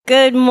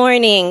Good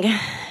morning.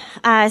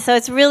 So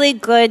it's really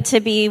good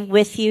to be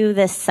with you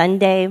this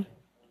Sunday.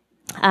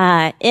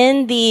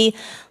 In the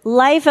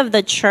life of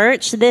the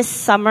church this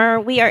summer,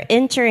 we are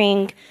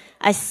entering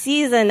a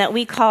season that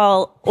we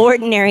call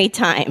ordinary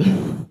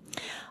time.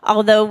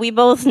 Although we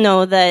both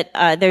know that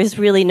there's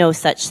really no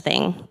such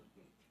thing.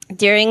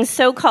 During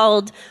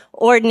so-called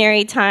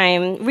ordinary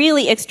time,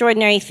 really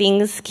extraordinary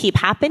things keep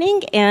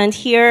happening. And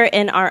here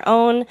in our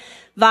own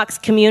Vox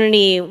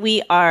community,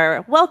 we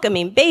are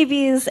welcoming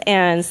babies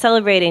and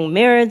celebrating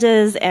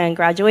marriages and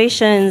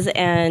graduations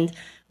and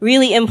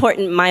really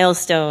important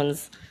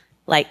milestones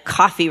like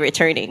coffee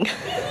returning.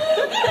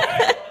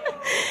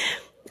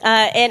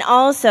 And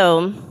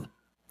also,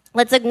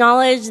 let's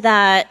acknowledge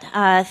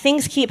that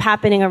things keep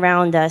happening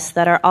around us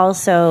that are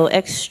also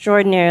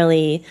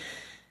extraordinarily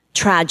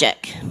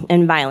tragic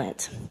and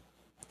violent.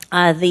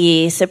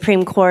 The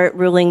Supreme Court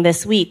ruling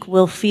this week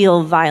will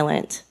feel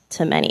violent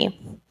to many.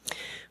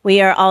 We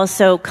are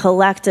also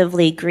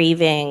collectively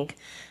grieving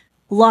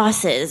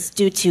losses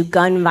due to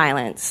gun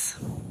violence,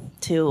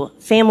 to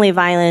family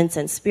violence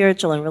and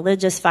spiritual and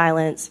religious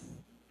violence,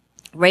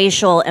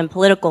 racial and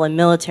political and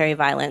military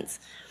violence.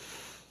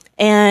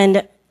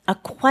 And a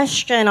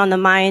question on the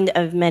mind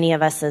of many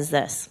of us is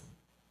this: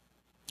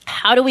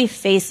 how do we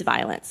face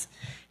violence?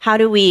 How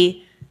do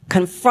we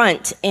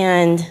confront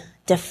and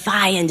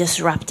defy and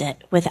disrupt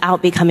it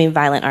without becoming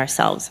violent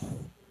ourselves?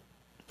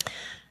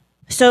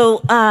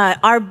 So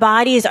our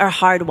bodies are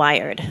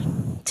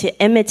hardwired to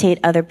imitate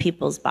other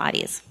people's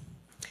bodies.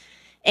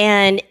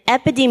 And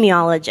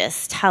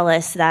epidemiologists tell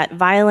us that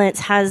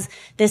violence has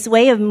this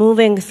way of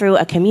moving through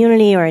a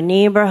community or a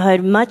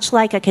neighborhood, much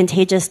like a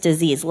contagious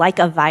disease, like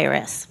a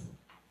virus.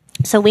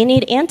 So we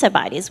need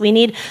antibodies. We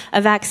need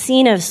a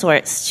vaccine of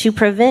sorts to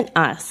prevent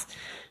us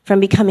from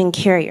becoming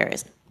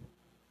carriers.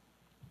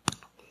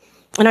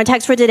 And our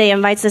text for today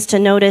invites us to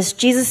notice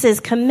Jesus'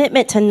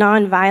 commitment to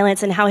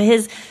nonviolence and how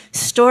his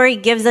story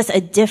gives us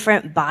a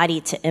different body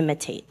to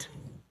imitate.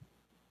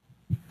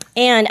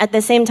 And at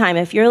the same time,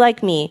 if you're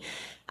like me,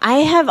 I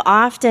have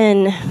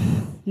often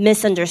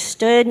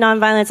misunderstood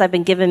nonviolence. I've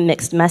been given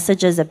mixed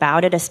messages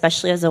about it,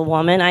 especially as a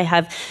woman. I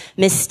have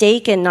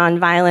mistaken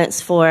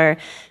nonviolence for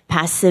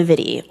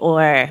passivity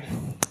or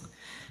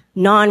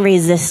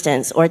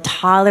non-resistance or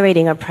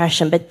tolerating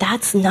oppression, but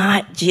that's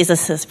not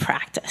Jesus'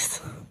 practice.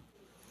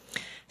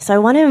 So I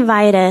want to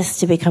invite us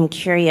to become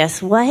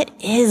curious. What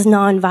is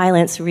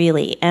nonviolence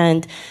really?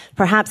 And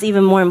perhaps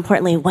even more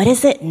importantly, what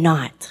is it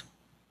not?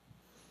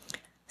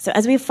 So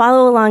as we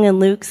follow along in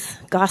Luke's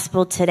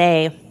gospel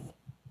today,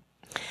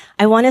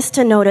 I want us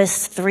to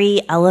notice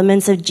three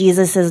elements of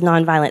Jesus'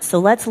 nonviolence. So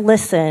let's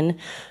listen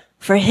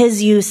for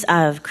his use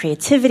of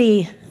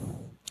creativity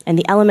and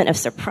the element of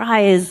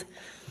surprise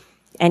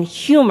and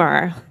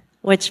humor,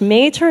 which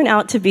may turn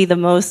out to be the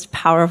most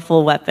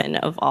powerful weapon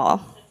of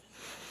all.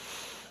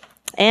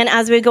 And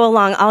as we go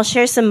along, I'll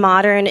share some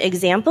modern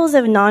examples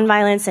of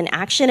nonviolence in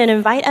action and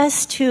invite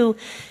us to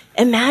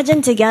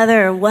imagine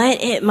together what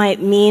it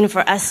might mean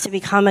for us to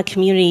become a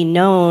community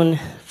known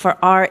for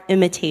our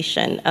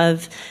imitation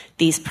of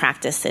these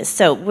practices.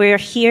 So we're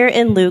here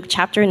in Luke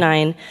chapter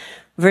 9,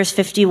 verse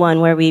 51,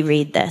 where we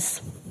read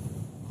this.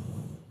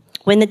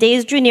 When the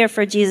days drew near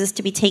for Jesus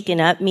to be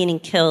taken up, meaning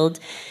killed,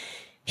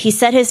 he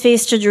set his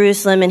face to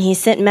Jerusalem, and he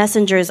sent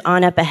messengers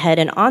on up ahead.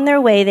 And on their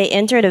way, they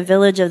entered a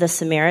village of the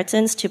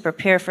Samaritans to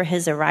prepare for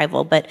his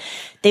arrival. But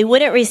they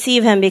wouldn't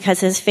receive him because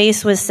his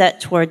face was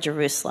set toward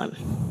Jerusalem.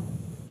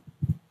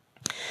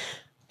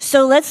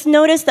 So let's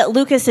notice that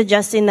Luke is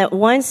suggesting that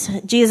once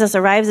Jesus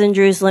arrives in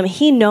Jerusalem,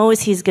 he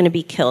knows he's going to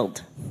be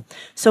killed.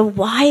 So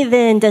why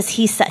then does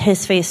he set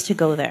his face to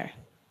go there?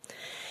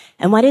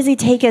 And why does he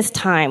take his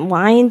time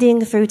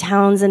winding through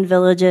towns and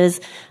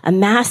villages,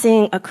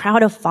 amassing a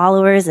crowd of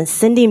followers and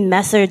sending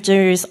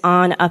messengers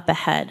on up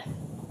ahead?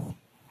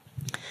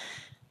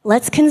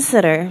 Let's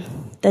consider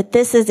that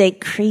this is a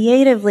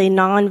creatively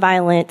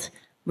nonviolent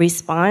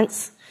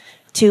response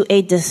to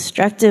a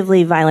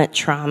destructively violent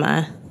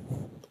trauma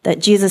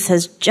that Jesus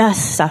has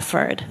just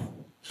suffered.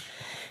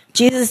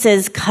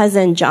 Jesus'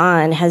 cousin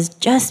John has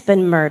just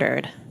been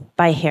murdered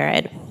by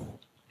Herod.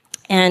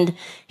 And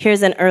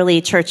here's an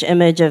early church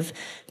image of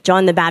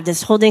John the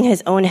Baptist holding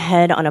his own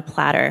head on a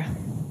platter.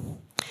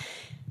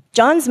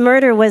 John's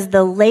murder was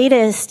the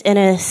latest in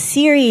a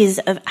series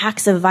of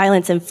acts of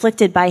violence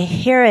inflicted by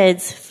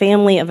Herod's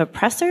family of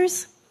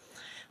oppressors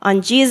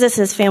on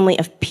Jesus' family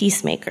of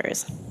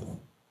peacemakers.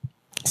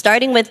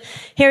 Starting with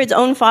Herod's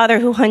own father,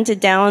 who hunted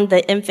down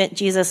the infant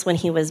Jesus when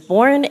he was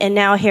born, and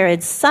now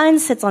Herod's son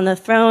sits on the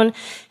throne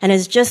and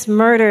has just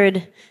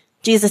murdered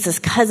Jesus'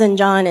 cousin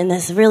John in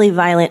this really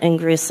violent and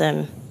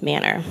gruesome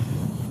manner.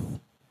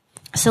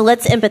 So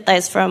let's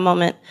empathize for a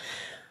moment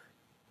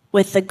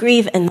with the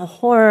grief and the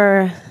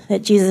horror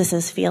that Jesus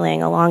is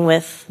feeling, along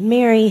with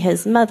Mary,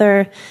 his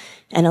mother,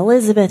 and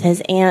Elizabeth,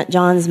 his aunt,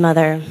 John's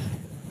mother.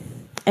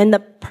 And the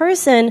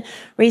person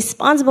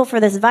responsible for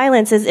this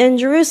violence is in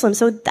Jerusalem.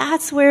 So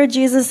that's where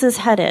Jesus is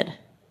headed.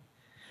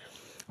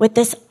 With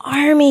this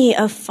army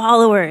of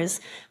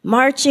followers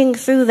marching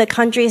through the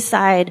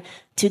countryside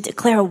to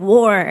declare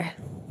war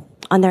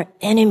on their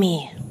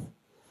enemy,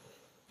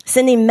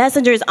 sending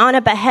messengers on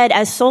up ahead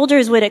as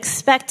soldiers would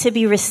expect to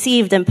be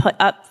received and put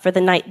up for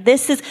the night.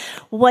 This is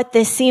what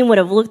this scene would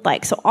have looked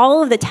like. So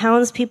all of the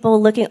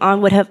townspeople looking on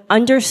would have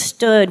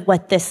understood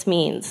what this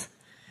means.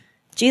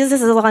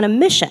 Jesus is on a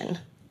mission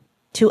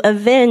to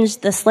avenge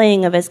the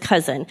slaying of his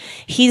cousin.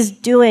 He's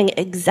doing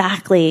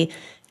exactly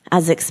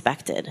as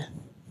expected.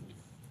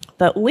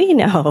 But we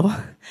know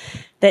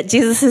that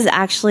Jesus is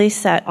actually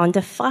set on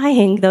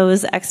defying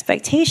those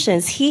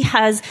expectations. He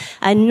has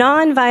a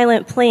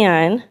nonviolent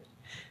plan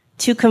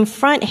to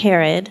confront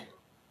Herod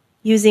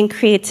using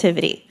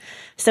creativity.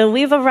 So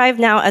we've arrived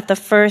now at the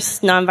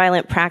first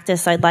nonviolent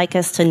practice I'd like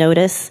us to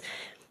notice.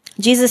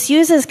 Jesus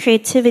uses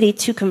creativity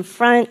to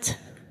confront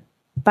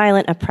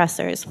violent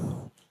oppressors.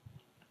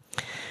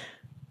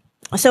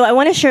 So I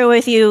want to share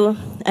with you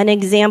an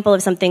example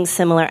of something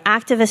similar.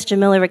 Activist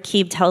Jamila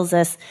Rakib tells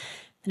us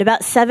that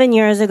about 7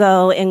 years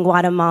ago in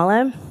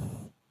Guatemala,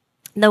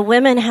 the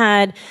women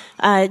had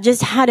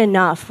just had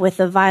enough with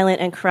the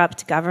violent and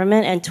corrupt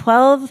government, and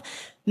 12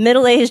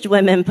 middle-aged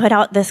women put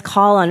out this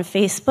call on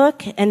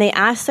Facebook, and they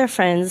asked their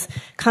friends,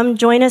 come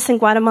join us in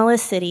Guatemala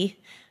City.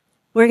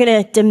 We're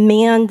going to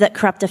demand that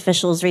corrupt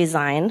officials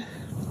resign.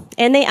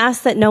 And they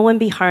asked that no one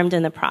be harmed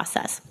in the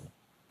process.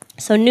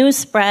 So news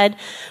spread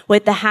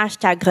with the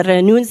hashtag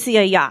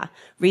renuncia ya,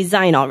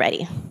 resign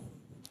already.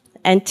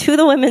 And to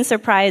the women's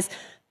surprise,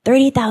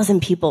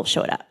 30,000 people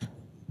showed up.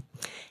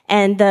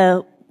 And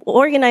the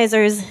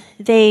organizers,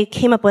 they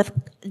came up with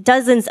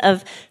dozens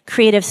of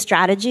creative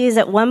strategies.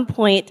 At one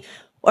point,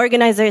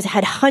 organizers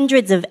had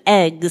hundreds of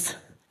eggs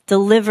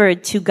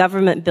delivered to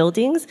government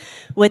buildings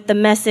with the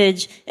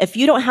message, if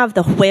you don't have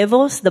the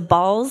huevos, the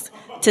balls,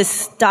 to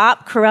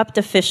stop corrupt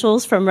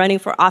officials from running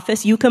for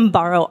office, you can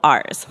borrow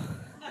ours.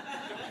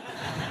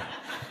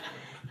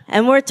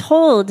 And we're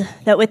told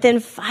that within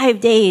 5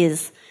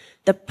 days,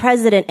 the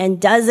president and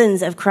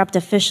dozens of corrupt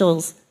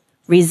officials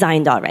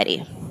resigned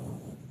already.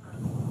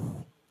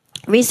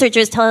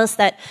 Researchers tell us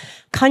that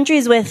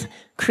countries with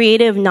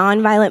creative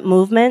nonviolent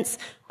movements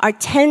are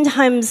 10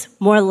 times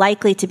more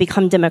likely to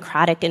become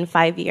democratic in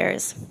 5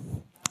 years.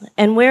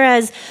 And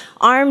whereas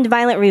armed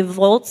violent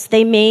revolts,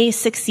 they may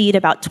succeed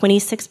about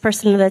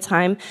 26% of the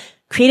time,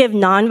 creative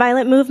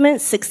nonviolent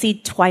movements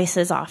succeed twice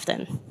as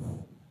often.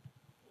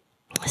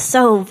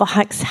 So,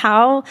 Vox,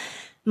 how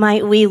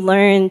might we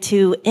learn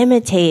to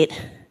imitate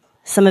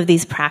some of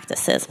these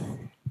practices?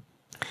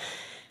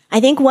 I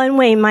think one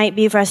way might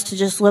be for us to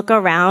just look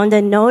around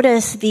and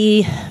notice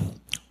the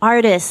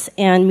artists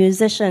and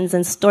musicians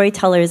and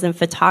storytellers and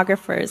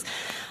photographers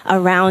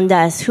around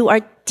us who are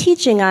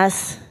teaching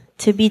us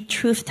to be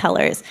truth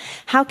tellers.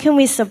 How can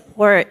we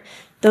support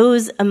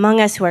those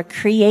among us who are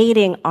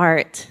creating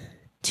art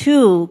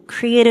to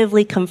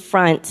creatively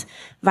confront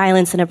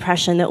violence and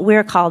oppression that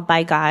we're called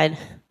by God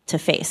to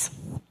face?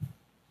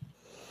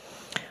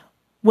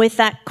 With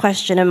that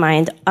question in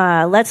mind,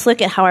 let's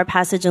look at how our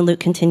passage in Luke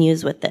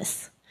continues with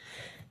this.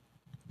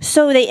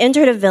 So they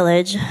entered a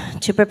village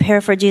to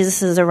prepare for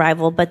Jesus'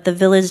 arrival, but the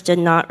village did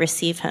not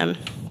receive him.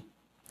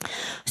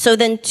 So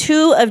then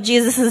 2 of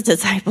Jesus'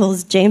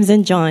 disciples, James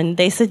and John,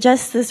 they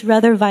suggest this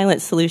rather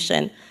violent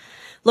solution.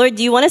 Lord,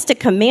 do you want us to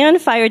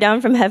command fire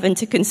down from heaven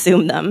to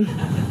consume them?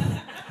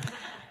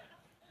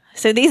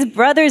 So these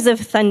brothers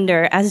of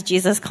thunder, as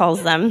Jesus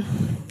calls them,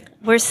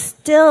 we're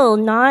still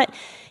not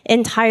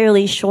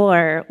entirely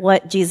sure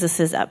what Jesus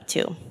is up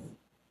to.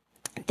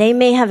 They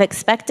may have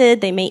expected,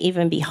 they may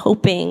even be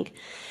hoping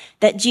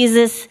that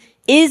Jesus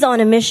is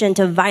on a mission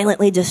to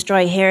violently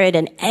destroy Herod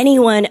and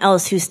anyone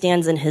else who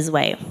stands in his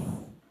way.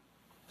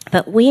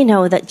 But we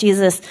know that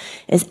Jesus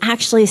is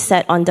actually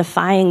set on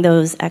defying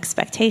those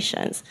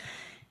expectations.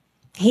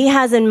 He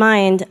has in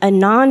mind a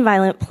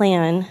nonviolent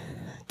plan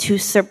to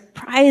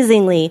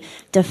surprisingly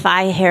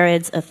defy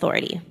Herod's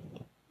authority.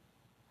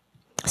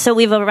 So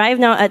we've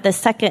arrived now at the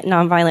second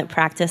nonviolent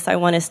practice I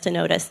want us to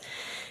notice.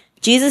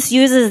 Jesus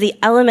uses the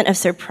element of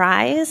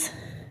surprise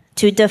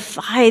to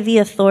defy the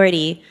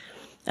authority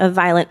of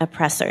violent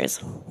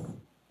oppressors.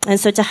 And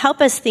so to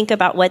help us think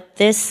about what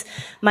this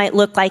might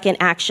look like in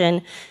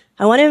action,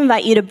 I want to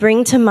invite you to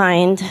bring to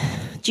mind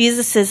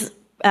Jesus'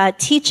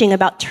 teaching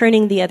about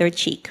turning the other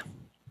cheek.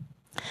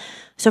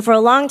 So for a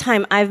long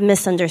time, I've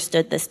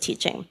misunderstood this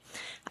teaching.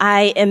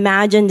 I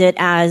imagined it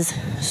as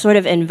sort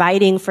of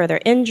inviting further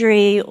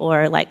injury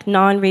or like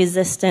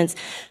non-resistance.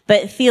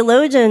 But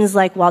theologians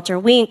like Walter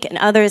Wink and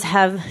others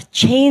have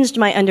changed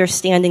my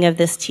understanding of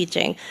this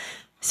teaching.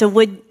 So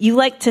would you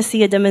like to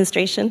see a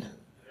demonstration?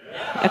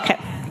 Okay.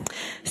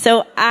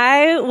 So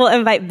I will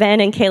invite Ben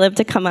and Caleb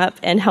to come up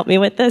and help me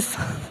with this.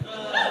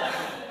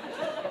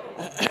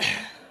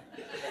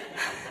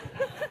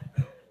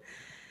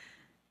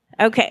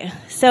 Okay.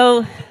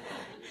 So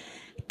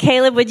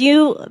Caleb, would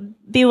you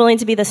be willing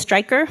to be the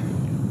striker?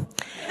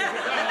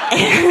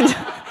 And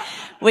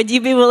would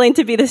you be willing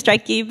to be the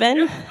strikey,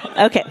 Ben?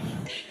 Okay.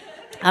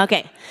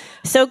 Okay.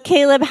 So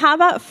Caleb, how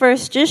about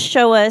first just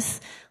show us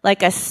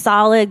like a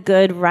solid,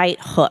 good right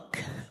hook.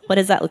 What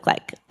does that look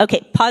like?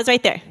 Okay, pause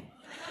right there.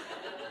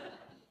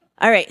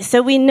 All right,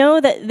 so we know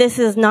that this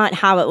is not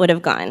how it would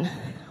have gone.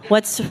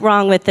 What's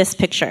wrong with this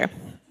picture?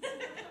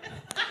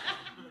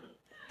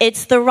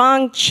 It's the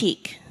wrong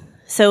cheek.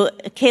 So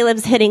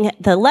Caleb's hitting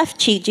the left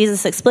cheek.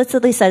 Jesus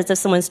explicitly says if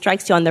someone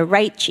strikes you on the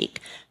right cheek,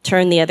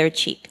 turn the other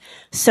cheek.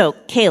 So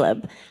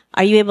Caleb,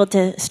 are you able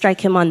to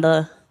strike him on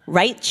the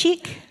right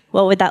cheek?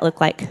 What would that look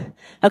like?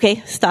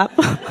 Okay, stop.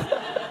 All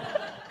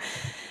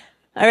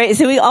right,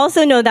 so we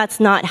also know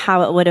that's not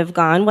how it would have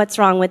gone. What's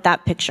wrong with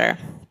that picture?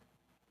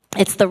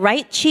 It's the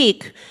right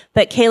cheek,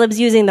 but Caleb's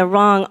using the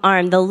wrong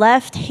arm. The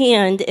left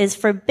hand is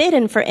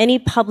forbidden for any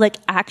public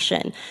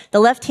action.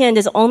 The left hand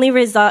is only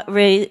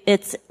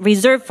it's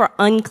reserved for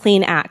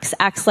unclean acts.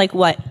 Acts like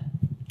what?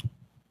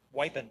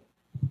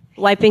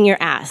 Wiping your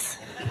ass.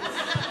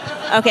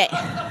 Okay,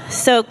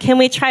 so can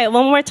we try it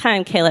one more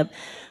time, Caleb?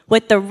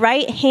 With the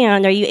right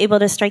hand, are you able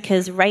to strike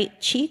his right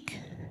cheek?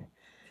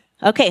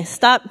 Okay,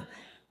 stop.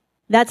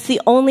 That's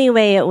the only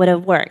way it would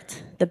have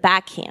worked, the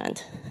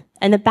backhand.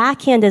 And the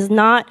backhand is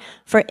not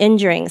for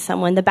injuring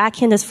someone. The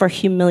backhand is for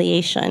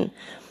humiliation.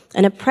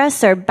 An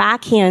oppressor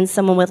backhands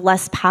someone with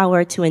less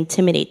power to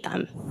intimidate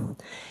them.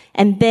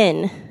 And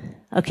Ben,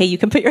 okay, you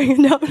can put your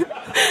hand down.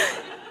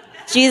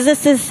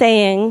 Jesus is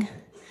saying,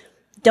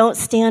 don't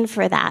stand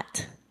for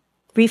that.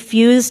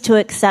 Refuse to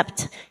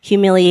accept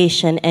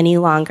humiliation any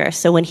longer.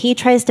 So when he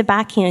tries to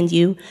backhand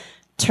you,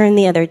 turn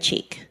the other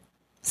cheek.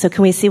 So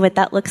can we see what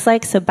that looks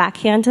like? So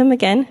backhand him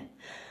again.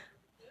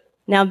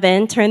 Now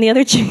Ben, turn the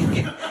other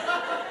cheek.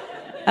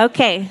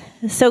 Okay,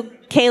 so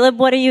Caleb,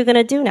 what are you going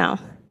to do now?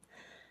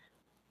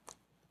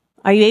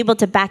 Are you able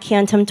to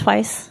backhand him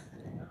twice?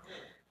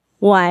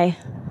 Why?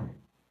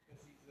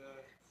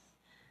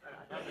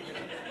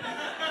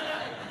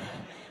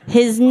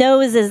 His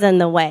nose is in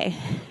the way.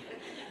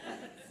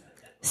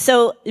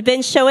 So,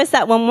 Ben, show us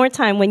that one more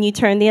time when you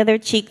turn the other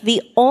cheek.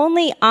 The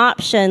only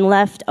option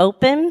left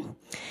open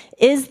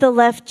is the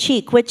left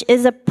cheek, which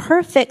is a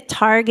perfect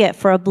target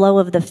for a blow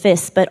of the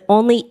fist, but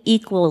only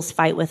equals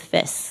fight with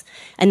fists.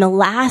 And the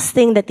last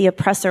thing that the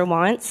oppressor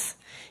wants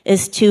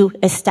is to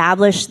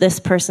establish this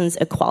person's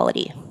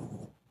equality.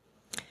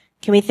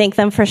 Can we thank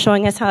them for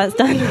showing us how it's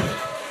done?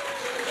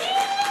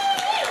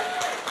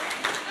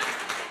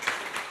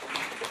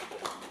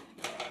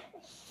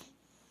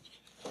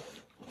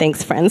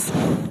 Thanks, friends.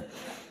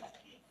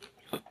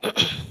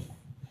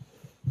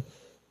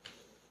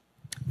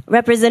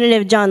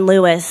 Representative John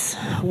Lewis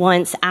was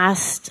once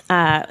asked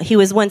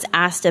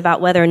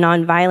about whether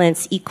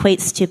nonviolence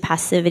equates to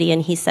passivity,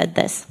 and he said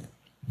this: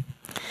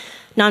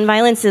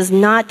 nonviolence is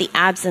not the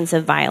absence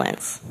of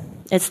violence.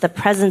 It's the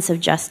presence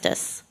of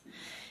justice.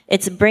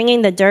 It's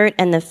bringing the dirt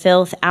and the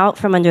filth out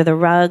from under the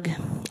rug,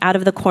 out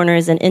of the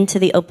corners and into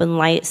the open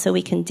light so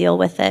we can deal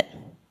with it.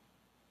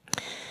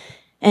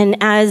 And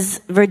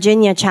as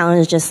Virginia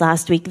challenged us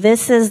last week,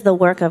 this is the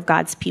work of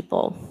God's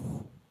people.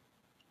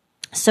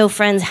 So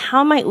friends,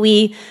 how might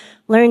we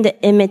learn to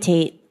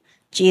imitate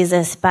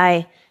Jesus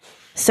by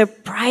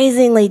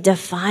surprisingly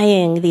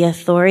defying the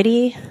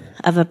authority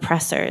of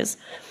oppressors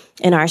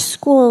in our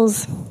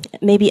schools,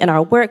 maybe in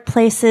our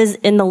workplaces,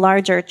 in the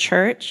larger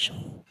church?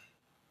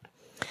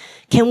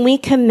 Can we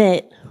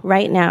commit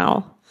right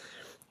now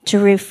to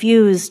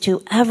refuse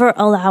to ever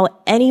allow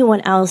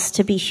anyone else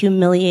to be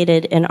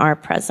humiliated in our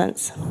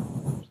presence?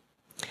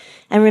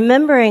 And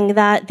remembering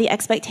that the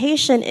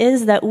expectation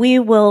is that we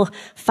will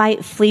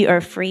fight, flee,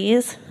 or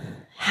freeze,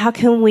 how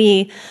can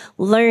we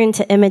learn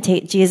to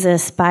imitate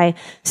Jesus by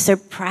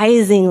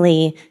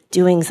surprisingly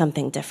doing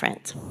something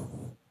different?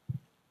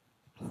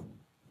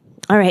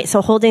 All right,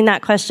 so holding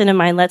that question in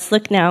mind, let's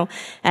look now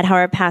at how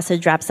our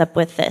passage wraps up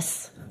with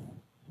this.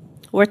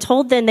 We're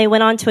told then they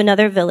went on to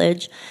another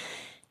village,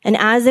 and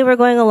as they were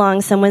going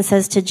along, someone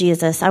says to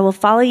Jesus, "I will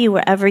follow you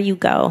wherever you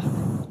go."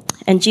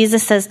 And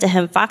Jesus says to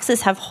him,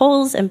 "Foxes have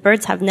holes and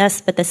birds have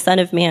nests, but the Son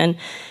of Man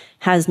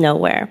has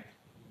nowhere."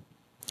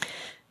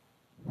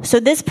 So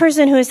this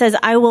person who says,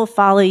 "I will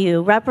follow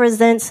you,"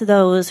 represents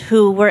those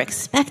who were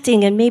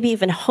expecting and maybe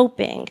even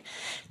hoping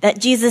that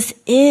Jesus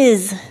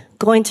is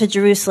going to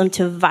Jerusalem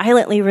to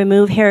violently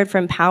remove Herod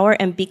from power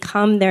and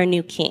become their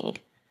new king.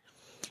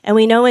 And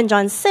we know in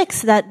John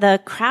 6 that the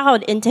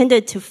crowd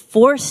intended to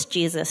force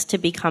Jesus to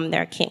become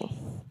their king.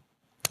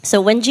 So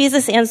when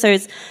Jesus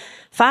answers,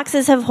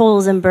 "Foxes have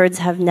holes and birds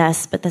have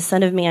nests, but the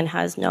Son of Man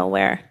has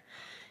nowhere,"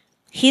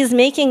 he's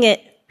making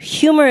it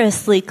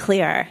humorously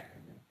clear,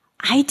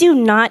 I do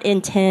not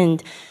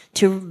intend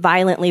to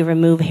violently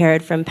remove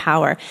Herod from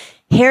power.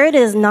 Herod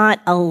is not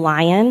a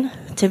lion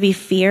to be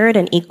feared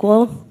and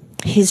equal.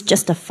 He's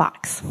just a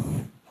fox.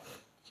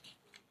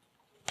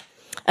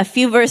 A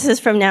few verses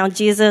from now,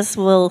 Jesus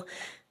will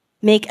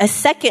make a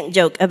second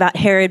joke about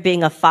Herod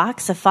being a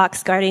fox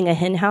guarding a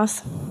hen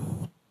house.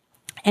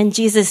 And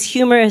Jesus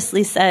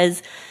humorously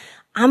says,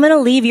 "I'm going to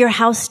leave your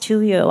house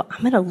to you.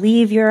 I'm going to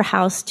leave your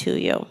house to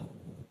you."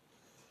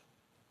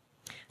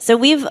 So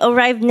we've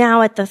arrived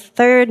now at the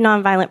third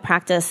nonviolent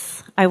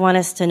practice I want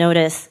us to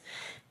notice.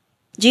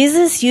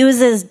 Jesus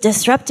uses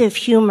disruptive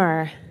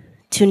humor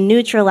to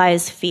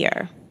neutralize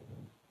fear.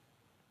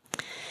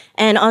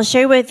 And I'll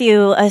share with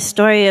you a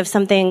story of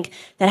something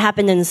that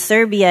happened in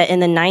Serbia in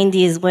the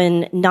 90s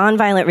when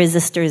nonviolent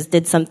resistors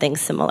did something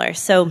similar.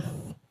 So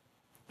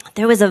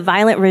there was a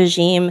violent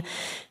regime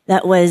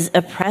that was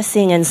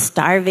oppressing and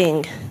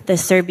starving the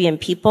Serbian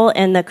people,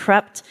 and the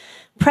corrupt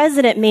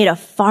president made a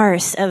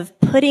farce of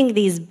putting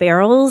these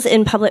barrels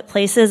in public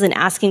places and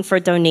asking for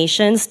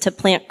donations to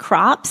plant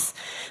crops,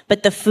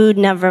 but the food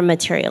never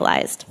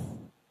materialized.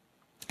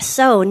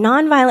 So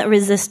nonviolent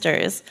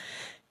resistors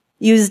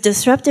used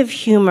disruptive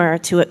humor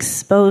to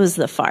expose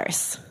the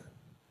farce.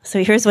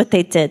 So here's what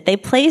they did. They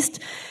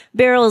placed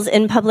barrels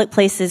in public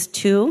places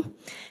too,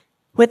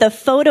 with a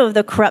photo of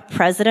the corrupt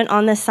president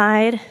on the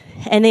side,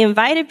 and they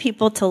invited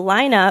people to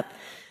line up,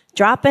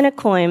 drop in a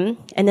coin,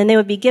 and then they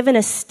would be given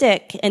a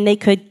stick, and they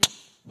could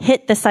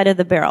hit the side of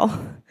the barrel.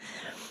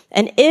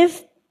 And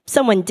if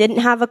someone didn't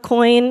have a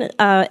coin,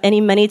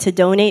 any money to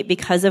donate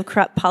because of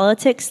corrupt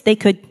politics, they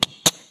could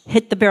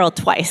hit the barrel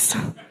twice.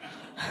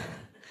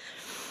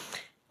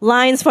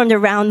 Lines formed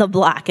around the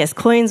block as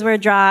coins were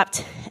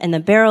dropped and the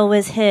barrel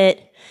was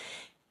hit.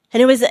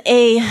 And it was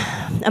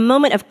a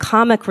moment of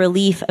comic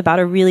relief about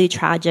a really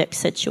tragic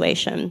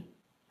situation.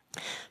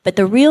 But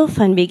the real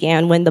fun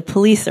began when the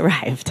police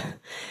arrived,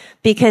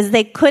 because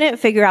they couldn't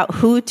figure out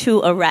who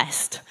to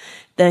arrest.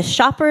 The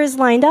shoppers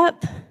lined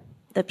up,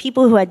 the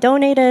people who had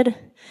donated.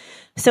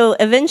 So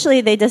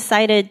eventually they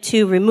decided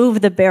to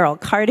remove the barrel,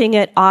 carting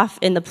it off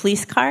in the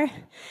police car.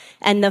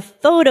 And the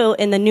photo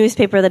in the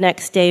newspaper the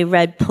next day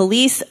read,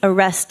 "Police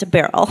arrest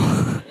barrel."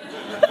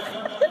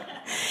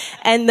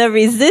 And the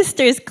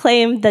resistors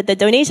claimed that the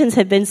donations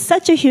had been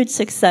such a huge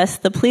success,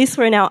 the police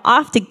were now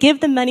off to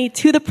give the money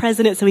to the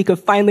president so he could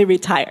finally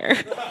retire.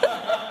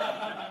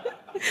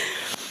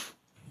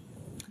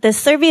 The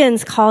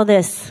Serbians call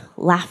this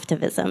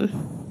laughtivism.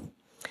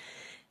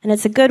 And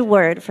it's a good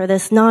word for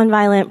this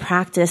nonviolent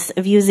practice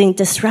of using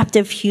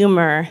disruptive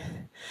humor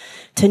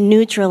to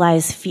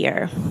neutralize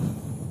fear.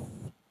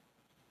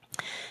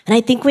 And I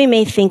think we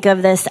may think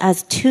of this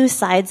as two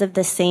sides of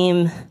the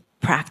same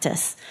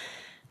practice: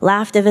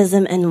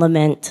 laughtivism and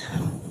lament,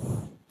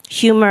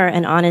 humor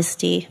and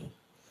honesty,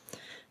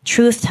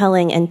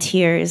 truth-telling and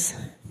tears.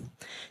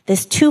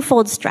 This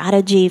twofold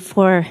strategy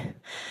for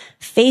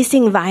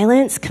facing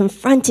violence,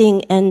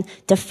 confronting and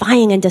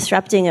defying and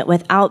disrupting it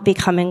without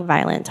becoming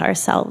violent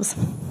ourselves.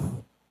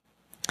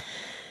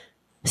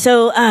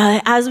 So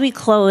as we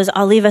close,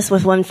 I'll leave us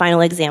with one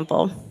final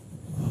example.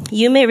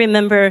 You may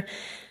remember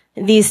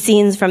these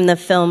scenes from the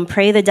film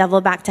Pray the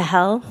Devil Back to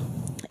Hell.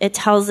 It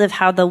tells of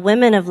how the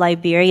women of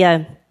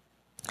Liberia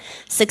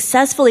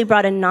successfully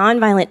brought a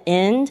nonviolent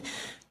end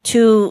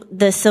to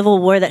the civil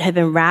war that had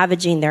been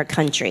ravaging their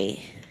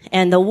country.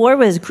 And the war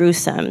was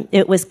gruesome.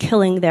 It was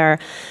killing their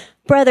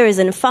brothers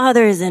and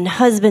fathers and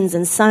husbands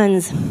and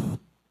sons.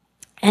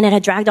 And it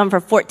had dragged on for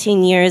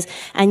 14 years,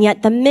 and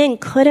yet the men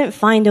couldn't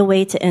find a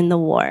way to end the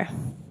war.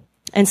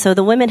 And so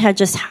the women had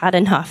just had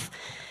enough.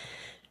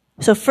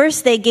 So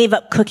first they gave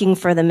up cooking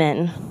for the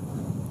men,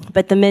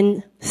 but the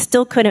men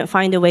still couldn't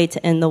find a way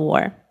to end the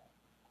war.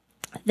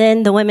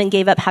 Then the women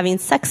gave up having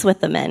sex with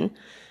the men,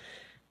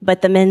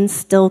 but the men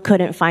still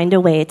couldn't find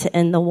a way to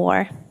end the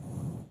war.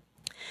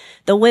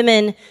 The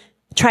women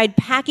tried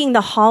packing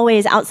the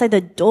hallways outside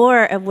the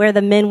door of where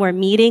the men were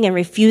meeting and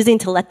refusing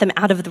to let them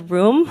out of the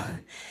room,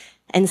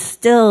 and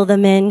still the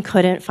men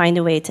couldn't find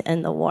a way to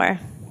end the war.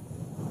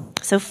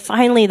 So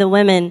finally the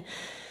women,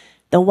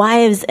 the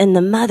wives and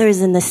the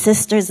mothers and the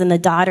sisters and the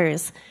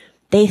daughters,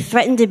 they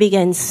threatened to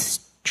begin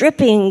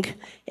stripping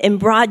in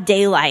broad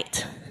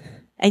daylight.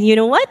 And you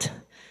know what?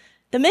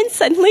 The men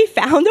suddenly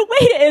found a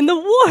way to end the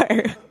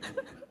war.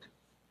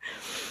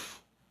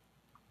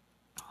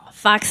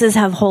 Foxes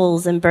have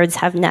holes and birds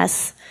have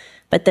nests,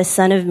 but the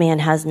Son of Man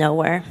has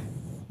nowhere.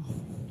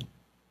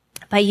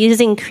 By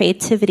using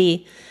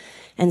creativity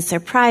and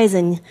surprise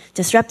and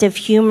disruptive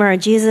humor,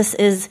 Jesus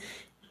is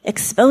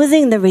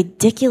exposing the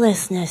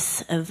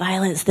ridiculousness of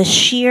violence, the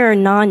sheer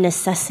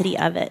non-necessity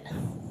of it.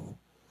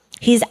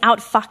 He's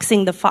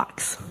outfoxing the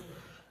fox.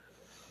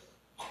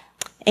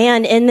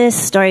 And in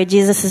this story,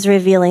 Jesus is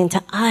revealing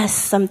to us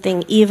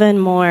something even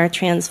more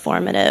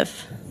transformative: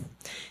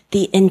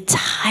 the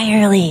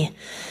entirely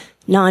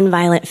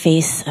nonviolent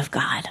face of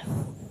God.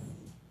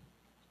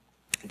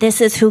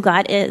 This is who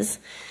God is.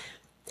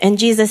 And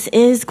Jesus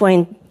is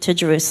going to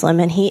Jerusalem,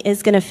 and he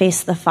is going to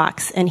face the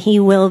fox, and he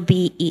will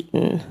be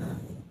eaten.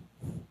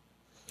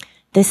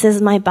 This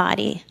is my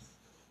body.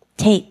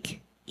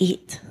 Take,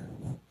 eat.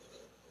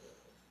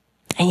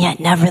 And yet,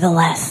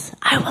 nevertheless,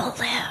 I will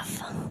live.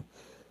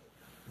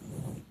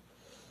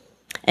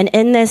 And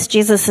in this,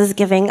 Jesus is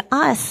giving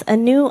us a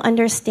new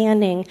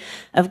understanding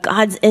of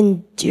God's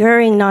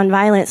enduring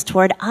nonviolence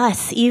toward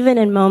us, even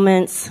in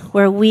moments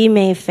where we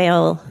may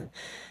fail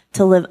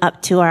to live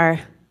up to our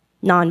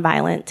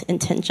nonviolent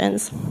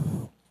intentions.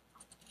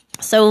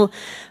 So,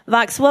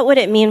 Vox, what would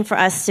it mean for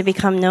us to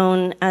become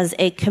known as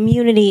a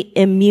community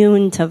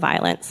immune to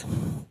violence?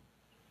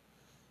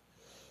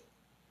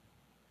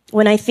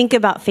 When I think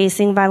about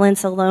facing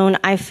violence alone,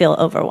 I feel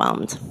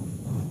overwhelmed.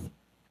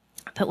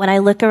 But when I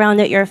look around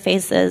at your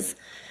faces,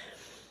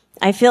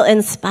 I feel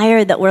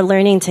inspired that we're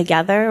learning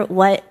together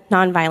what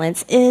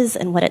nonviolence is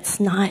and what it's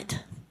not.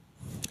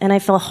 And I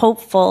feel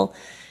hopeful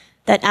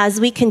that as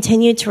we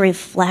continue to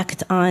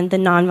reflect on the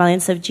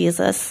nonviolence of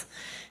Jesus,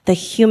 the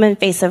human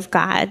face of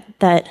God,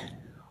 that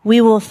we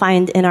will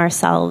find in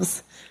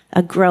ourselves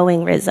a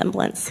growing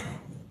resemblance.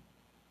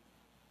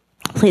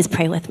 Please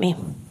pray with me.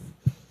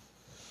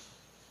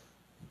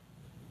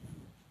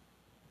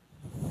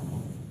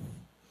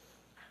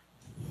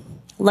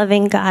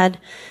 Loving God,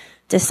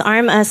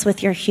 disarm us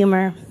with your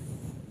humor.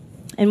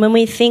 And when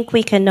we think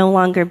we can no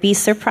longer be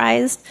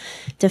surprised,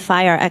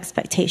 defy our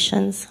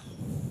expectations.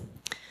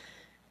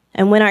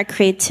 And when our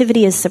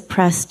creativity is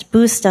suppressed,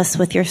 boost us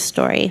with your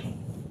story.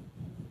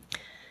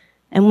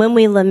 And when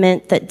we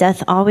lament that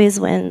death always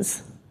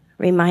wins,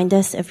 remind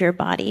us of your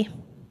body.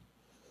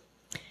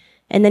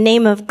 In the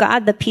name of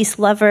God, the peace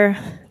lover,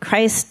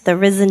 Christ, the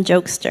risen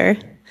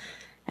jokester,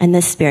 and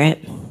the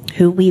Spirit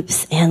who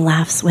weeps and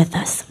laughs with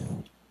us.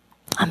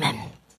 Amen.